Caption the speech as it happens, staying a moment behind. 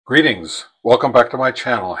Greetings. Welcome back to my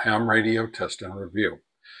channel, Ham Radio Test and Review.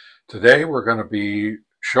 Today we're going to be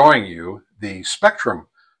showing you the spectrum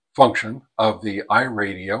function of the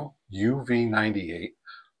iRadio UV-98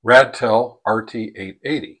 Radtel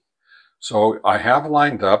RT-880. So I have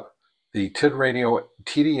lined up the TID radio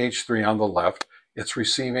TDH3 on the left. It's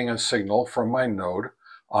receiving a signal from my node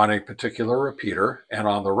on a particular repeater, and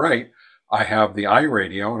on the right I have the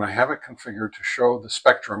iRadio, and I have it configured to show the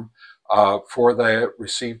spectrum for the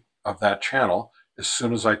receive of that channel as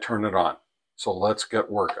soon as I turn it on. So let's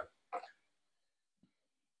get working. To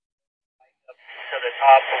the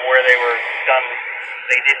top of where they were done,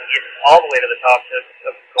 they didn't get all the way to the top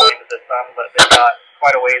of going to the sun, but they got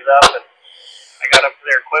quite a ways up, and I got up to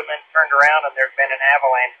their equipment, turned around, and there'd been an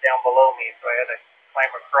avalanche down below me, so I had to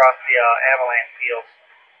climb across the avalanche field.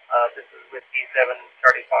 This is with D7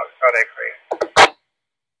 Charlie Foxtrot X-ray.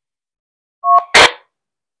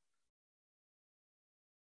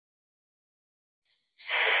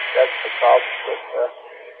 That's the problem with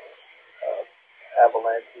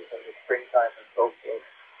avalanches in the springtime and so forth.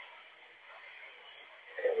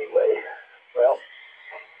 Anyway, well,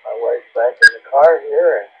 my wife's back in the car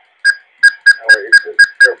here, and it's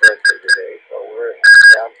her birthday today, so we're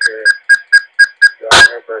down here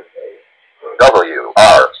enjoying her birthday. WR7BW9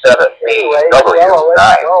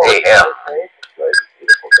 AM. It's a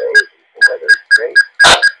beautiful day. The weather is great.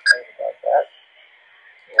 Thanks about that.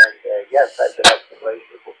 And yes, I've been up to the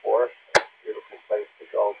glacier before. Beautiful place to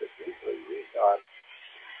go, but usually we've gone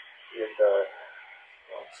in the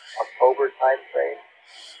October time frame.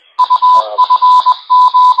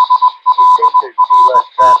 We think there'd be less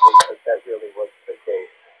traffic, but that really wasn't the case.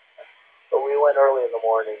 So we went early in the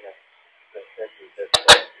morning, and then we just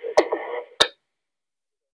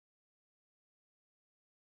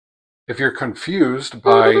If you're confused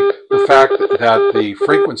by the fact that the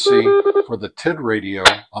frequency for the TID radio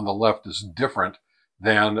on the left is different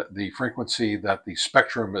than the frequency that the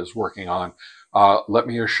spectrum is working on, let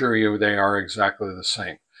me assure you they are exactly the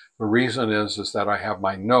same. The reason is that I have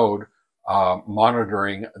my node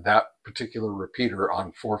monitoring that particular repeater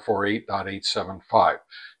on 448.875.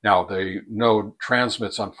 Now the node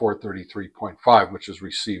transmits on 433.5, which is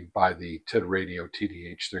received by the TID radio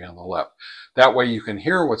TDH3 on the left. That way you can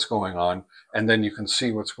hear what's going on, and then you can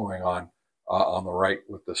see what's going on the right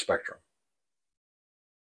with the spectrum.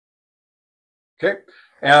 Okay,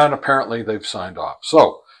 and apparently they've signed off.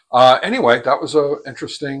 So anyway, that was an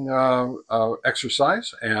interesting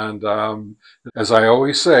exercise, and as I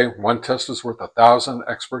always say, one test is worth 1,000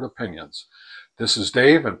 expert opinions. This is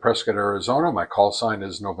Dave in Prescott, Arizona. My call sign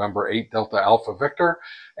is November 8 Delta Alpha Victor,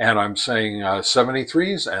 and I'm saying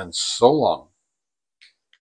 73s and so long.